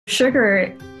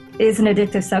Sugar is an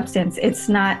addictive substance. It's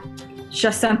not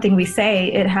just something we say.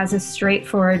 It has a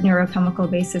straightforward neurochemical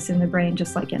basis in the brain,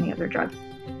 just like any other drug.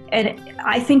 And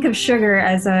I think of sugar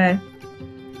as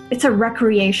it's a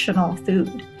recreational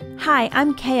food. Hi,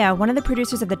 I'm Kea, one of the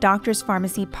producers of the Doctor's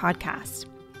Pharmacy podcast.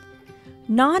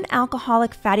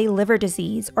 Non-alcoholic fatty liver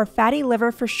disease, or fatty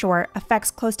liver for short, affects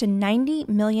close to 90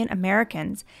 million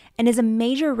Americans and is a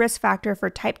major risk factor for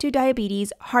type 2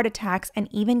 diabetes, heart attacks, and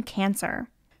even cancer.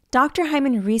 Dr.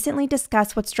 Hyman recently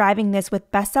discussed what's driving this with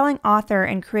best-selling author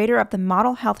and creator of the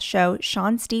model health show,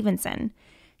 Shawn Stevenson.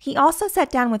 He also sat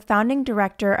down with founding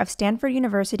director of Stanford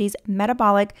University's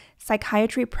Metabolic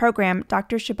Psychiatry program,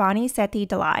 Dr. Shebani Sethi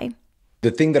Dalai.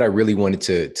 The thing that I really wanted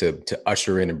to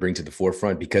usher in and bring to the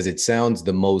forefront, because it sounds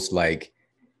the most like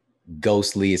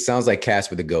ghostly, it sounds like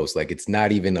Casper the Ghost, like it's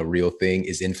not even a real thing,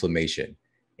 is inflammation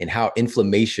and how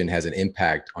inflammation has an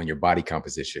impact on your body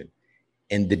composition.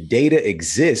 And the data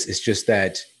exists, it's just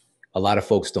that a lot of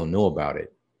folks don't know about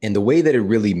it. And the way that it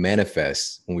really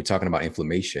manifests when we're talking about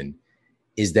inflammation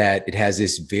is that it has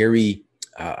this very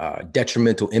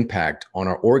detrimental impact on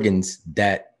our organs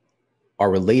that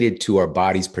are related to our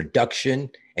body's production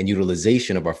and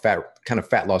utilization of our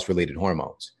fat loss related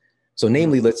hormones. So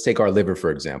namely, let's take our liver, for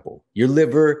example. Your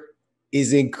liver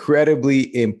is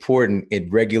incredibly important in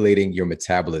regulating your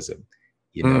metabolism.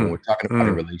 You know, when we're talking about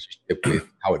a relationship with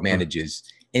how it manages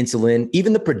insulin,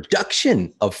 even the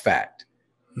production of fat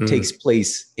takes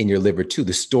place in your liver too.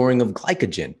 The storing of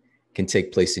glycogen can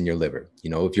take place in your liver.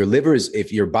 You know,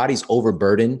 if your body's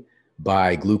overburdened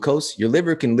by glucose, your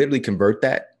liver can literally convert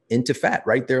that into fat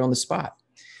right there on the spot.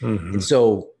 And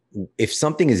so if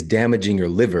something is damaging your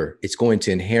liver, it's going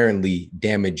to inherently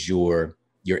damage your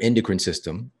endocrine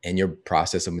system and your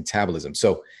process of metabolism.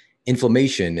 So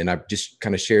inflammation, and I've just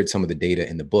kind of shared some of the data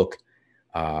in the book,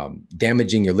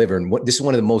 damaging your liver. And this is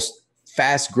one of the most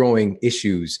fast growing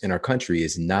issues in our country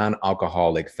is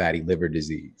non-alcoholic fatty liver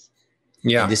disease.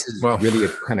 Yeah. And this is really a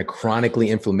kind of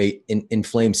chronically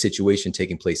inflamed situation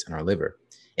taking place in our liver.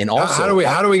 And also,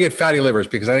 how do we get fatty livers?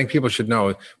 Because I think people should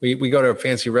know, we go to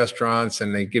fancy restaurants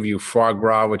and they give you foie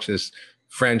gras, which is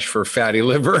French for fatty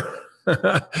liver.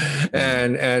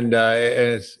 and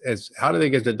how do they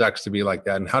get the ducks to be like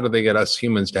that? And how do they get us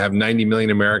humans to have 90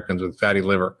 million Americans with fatty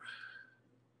liver?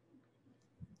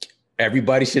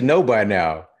 Everybody should know by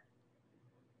now.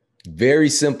 Very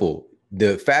simple.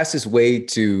 The fastest way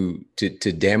to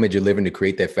damage your liver and to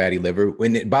create that fatty liver,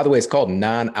 by the way, it's called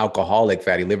non-alcoholic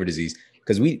fatty liver disease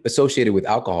because we associate it with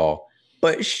alcohol,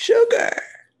 but sugar,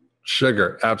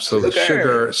 absolutely.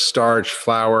 Sugar, starch,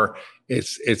 flour.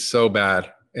 It's so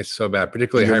bad. It's so bad,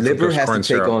 particularly high fructose corn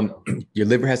syrup. Your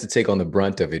liver has to take on the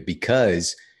brunt of it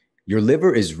because your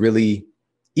liver is really,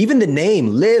 even the name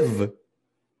live.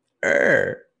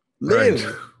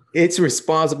 It's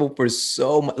responsible for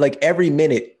so much, like every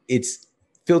minute it's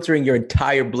filtering your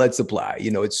entire blood supply.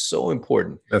 You know, it's so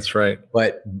important. That's right.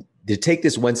 But to take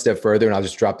this one step further, and I'll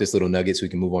just drop this little nugget so we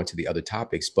can move on to the other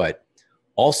topics, but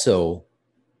also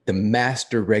the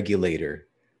master regulator,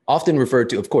 often referred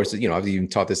to, of course, you know, I've even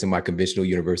taught this in my conventional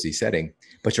university setting,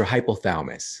 but your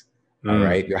hypothalamus, all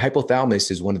right? Your hypothalamus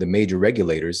is one of the major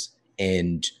regulators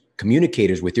and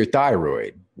communicators with your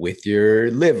thyroid, with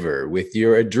your liver, with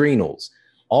your adrenals,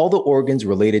 all the organs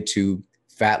related to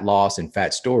fat loss and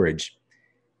fat storage.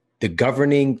 The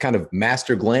governing kind of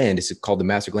master gland, is called the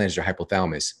master gland, is your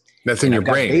hypothalamus. That's in your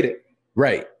brain. Data,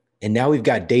 right. And now we've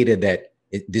got data that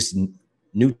this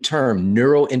new term,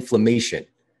 neuroinflammation,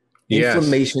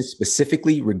 inflammation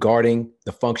specifically regarding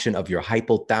the function of your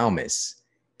hypothalamus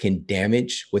can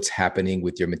damage what's happening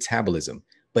with your metabolism.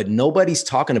 But nobody's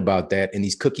talking about that in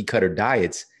these cookie cutter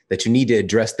diets, that you need to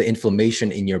address the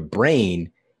inflammation in your brain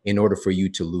in order for you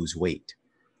to lose weight,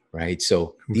 right?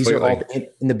 So these are all,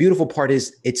 and the beautiful part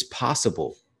is it's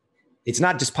possible. It's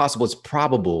not just possible, it's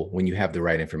probable when you have the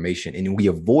right information, and we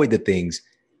avoid the things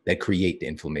that create the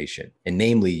inflammation. And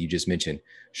namely, you just mentioned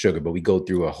sugar, but we go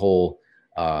through a whole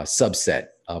subset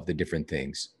of the different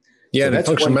things. Yeah, so in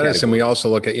functional medicine, we also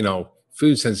look at, you know,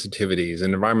 food sensitivities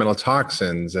and environmental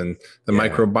toxins and the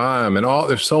microbiome and all.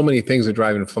 There's so many things that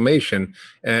drive inflammation.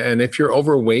 And if you're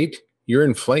overweight, you're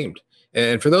inflamed.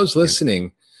 And for those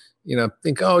listening, you know,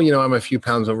 think, oh, you know, I'm a few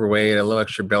pounds overweight, a little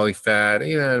extra belly fat,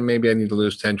 you know, maybe I need to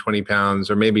lose 10, 20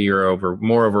 pounds, or maybe you're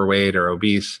more overweight or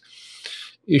obese.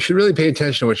 You should really pay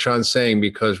attention to what Shawn's saying,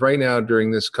 because right now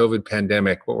during this COVID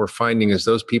pandemic, what we're finding is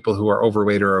those people who are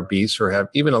overweight or obese or have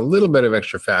even a little bit of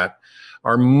extra fat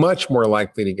are much more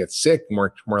likely to get sick,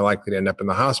 more likely to end up in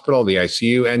the hospital, the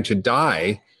ICU, and to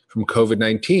die from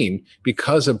COVID-19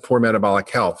 because of poor metabolic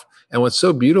health. And what's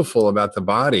so beautiful about the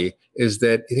body is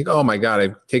that you think, oh my God,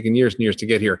 I've taken years and years to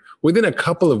get here. Within a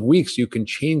couple of weeks, you can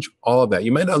change all of that.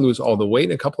 You might not lose all the weight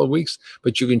in a couple of weeks,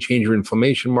 but you can change your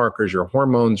inflammation markers, your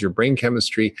hormones, your brain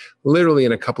chemistry, literally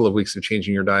in a couple of weeks of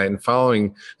changing your diet and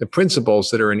following the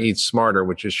principles that are in Eat Smarter,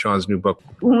 which is Shawn's new book.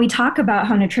 When we talk about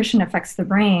how nutrition affects the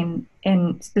brain,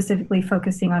 and specifically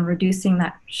focusing on reducing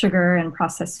that sugar and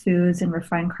processed foods and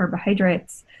refined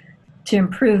carbohydrates to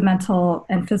improve mental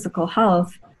and physical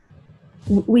health,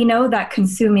 we know that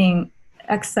consuming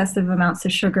excessive amounts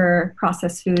of sugar,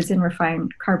 processed foods, and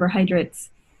refined carbohydrates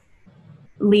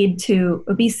lead to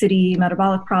obesity,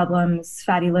 metabolic problems,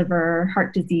 fatty liver,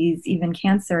 heart disease, even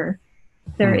cancer.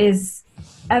 There is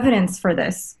evidence for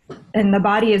this. And the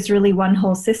body is really one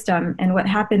whole system. And what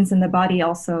happens in the body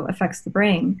also affects the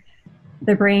brain.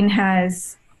 The brain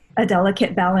has a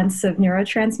delicate balance of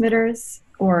neurotransmitters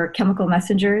or chemical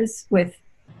messengers. With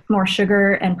more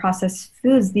sugar and processed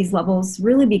foods, these levels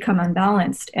really become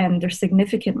unbalanced and they're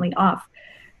significantly off.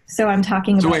 So I'm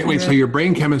talking about... So wait, so your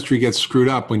brain chemistry gets screwed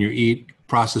up when you eat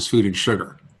processed food and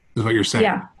sugar, is what you're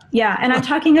saying? Yeah. And I'm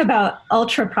talking about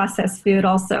ultra-processed food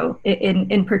also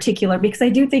in particular, because I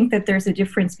do think that there's a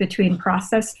difference between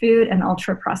processed food and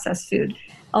ultra-processed food.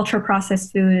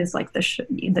 Ultra-processed food is like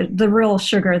the real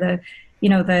sugar,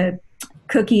 the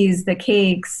cookies, the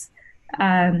cakes,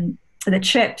 the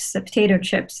chips, the potato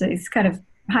chips, these kind of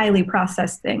highly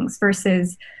processed things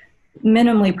versus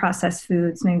minimally processed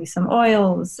foods, maybe some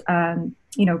oils,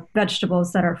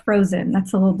 vegetables that are frozen.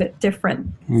 That's a little bit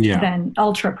different than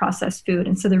ultra processed food.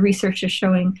 And so the research is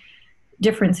showing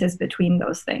differences between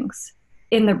those things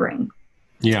in the brain.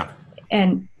 Yeah.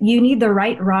 And you need the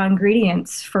right raw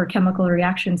ingredients for chemical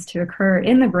reactions to occur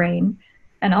in the brain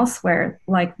and elsewhere,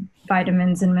 like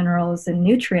vitamins and minerals and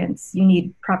nutrients. You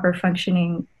need proper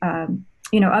functioning,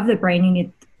 of the brain. You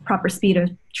need proper speed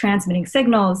of transmitting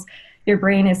signals. Your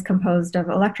brain is composed of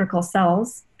electrical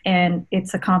cells, and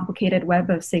it's a complicated web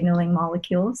of signaling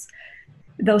molecules.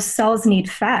 Those cells need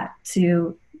fat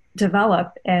to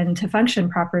develop and to function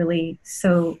properly.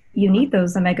 So you need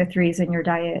those omega-3s in your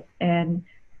diet. And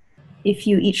if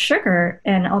you eat sugar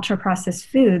and ultra-processed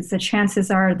foods, the chances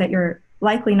are that you're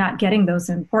likely not getting those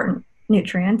important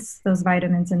nutrients, those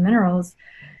vitamins and minerals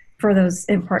for those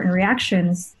important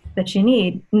reactions that you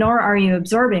need, nor are you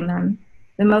absorbing them.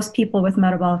 The most people with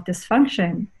metabolic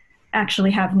dysfunction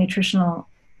actually have nutritional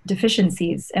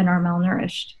deficiencies and are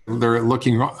malnourished. They're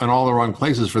looking in all the wrong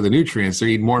places for the nutrients. They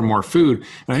eat more and more food.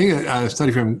 And I think a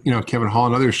study from Kevin Hall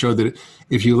and others showed that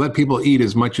if you let people eat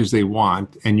as much as they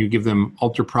want and you give them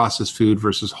ultra-processed food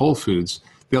versus whole foods,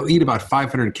 they'll eat about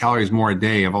 500 calories more a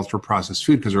day of ultra-processed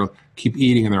food because they'll keep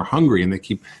eating and they're hungry and they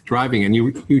keep driving. And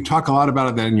you talk a lot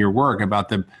about that in your work, about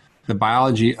the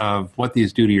biology of what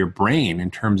these do to your brain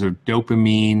in terms of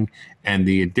dopamine and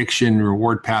the addiction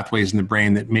reward pathways in the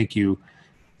brain that make you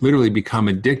literally become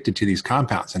addicted to these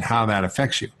compounds and how that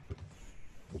affects you.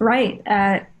 Right.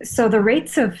 So the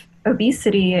rates of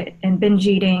obesity and binge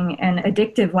eating and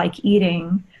addictive-like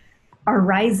eating are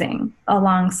rising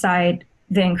alongside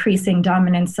the increasing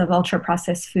dominance of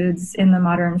ultra-processed foods in the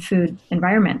modern food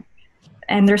environment.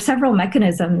 And there are several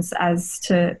mechanisms as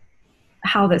to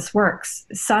how this works,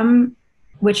 some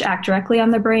which act directly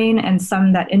on the brain and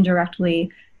some that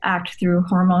indirectly act through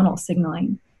hormonal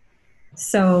signaling.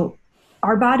 So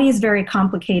our body is very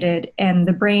complicated and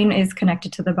the brain is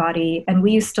connected to the body. And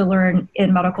we used to learn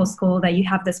in medical school that you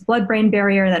have this blood-brain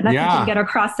barrier that nothing can get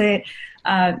across it.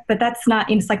 But that's not,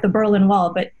 it's like the Berlin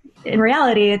Wall, but in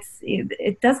reality,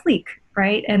 it does leak,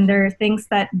 right? And there are things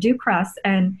that do cross.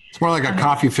 And it's more like a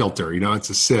coffee filter, it's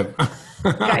a sieve.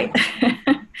 Right.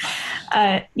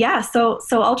 So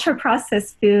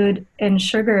ultra-processed food and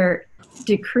sugar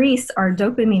decrease our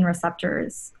dopamine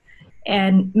receptors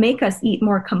and make us eat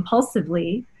more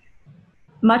compulsively.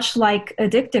 Much like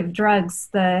addictive drugs,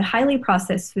 the highly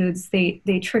processed foods,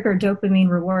 they trigger dopamine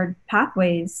reward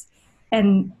pathways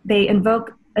and they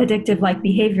invoke addictive-like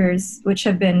behaviors, which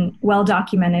have been well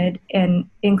documented and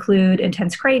include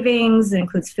intense cravings, it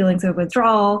includes feelings of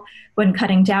withdrawal when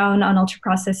cutting down on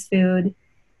ultra-processed food,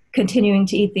 continuing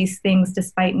to eat these things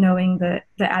despite knowing the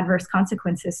adverse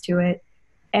consequences to it,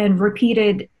 and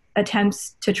repeated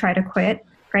attempts to try to quit,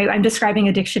 right? I'm describing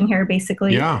addiction here,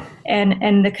 basically. Yeah.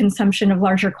 And the consumption of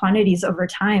larger quantities over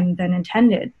time than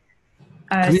intended.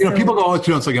 People go, it's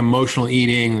like emotional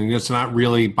eating, and it's not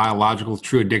really biological,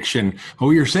 true addiction. But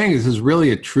what you're saying is this is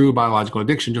really a true biological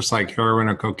addiction, just like heroin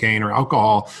or cocaine or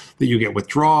alcohol, that you get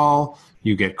withdrawal,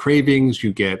 you get cravings,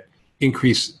 you get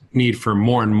increased need for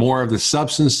more and more of the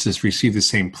substance to receive the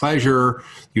same pleasure.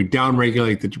 You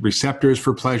downregulate the receptors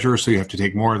for pleasure, so you have to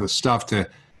take more of the stuff to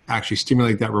actually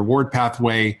stimulate that reward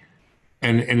pathway.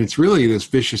 And it's really this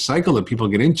vicious cycle that people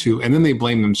get into, and then they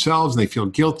blame themselves and they feel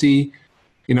guilty,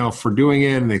 for doing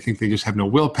it, and they think they just have no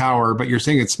willpower. But you're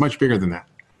saying it's much bigger than that.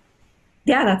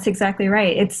 Yeah, that's exactly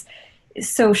right.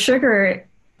 So sugar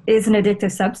is an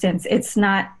addictive substance. It's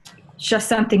not just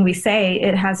something we say.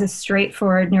 It has a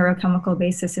straightforward neurochemical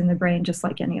basis in the brain, just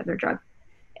like any other drug.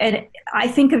 And I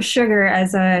think of sugar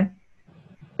as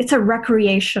it's a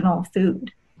recreational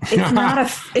food. It's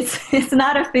not it's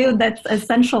not a food that's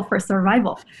essential for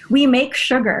survival. We make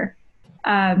sugar,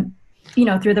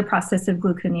 through the process of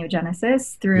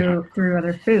gluconeogenesis, through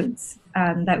other foods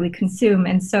that we consume.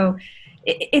 And so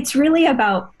it's really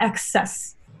about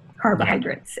excess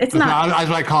carbohydrates. It's not.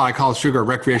 I call sugar a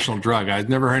recreational drug. I've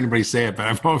never heard anybody say it, but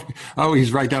I've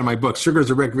always write down in my book, sugar is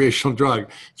a recreational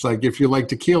drug. It's like, if you like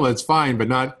tequila, it's fine, but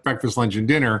not breakfast, lunch, and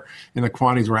dinner in the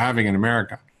quantities we're having in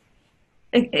America.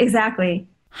 Exactly.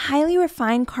 Highly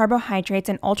refined carbohydrates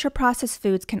and ultra-processed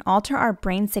foods can alter our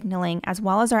brain signaling as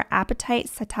well as our appetite,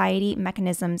 satiety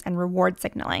mechanisms, and reward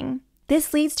signaling.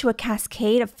 This leads to a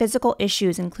cascade of physical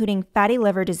issues, including fatty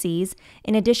liver disease,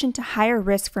 in addition to higher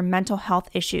risk for mental health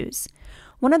issues.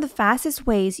 One of the fastest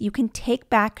ways you can take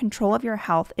back control of your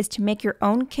health is to make your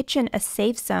own kitchen a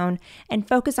safe zone and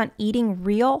focus on eating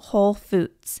real whole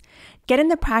foods. Get in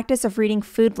the practice of reading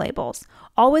food labels.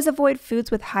 Always avoid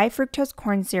foods with high fructose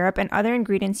corn syrup and other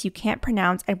ingredients you can't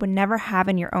pronounce and would never have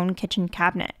in your own kitchen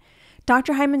cabinet.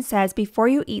 Dr. Hyman says before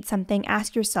you eat something,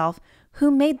 ask yourself, who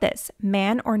made this,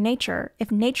 man or nature?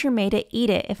 If nature made it, eat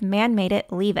it. If man made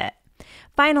it, leave it.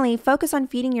 Finally, focus on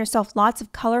feeding yourself lots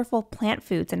of colorful plant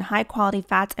foods and high-quality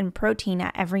fats and protein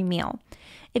at every meal.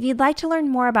 If you'd like to learn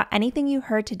more about anything you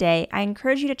heard today, I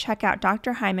encourage you to check out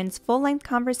Dr. Hyman's full-length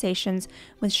conversations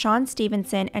with Shawn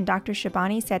Stevenson and Dr.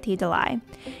 Shebani Sethi Dalai.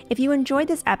 If you enjoyed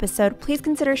this episode, please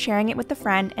consider sharing it with a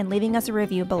friend and leaving us a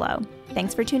review below.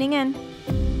 Thanks for tuning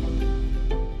in.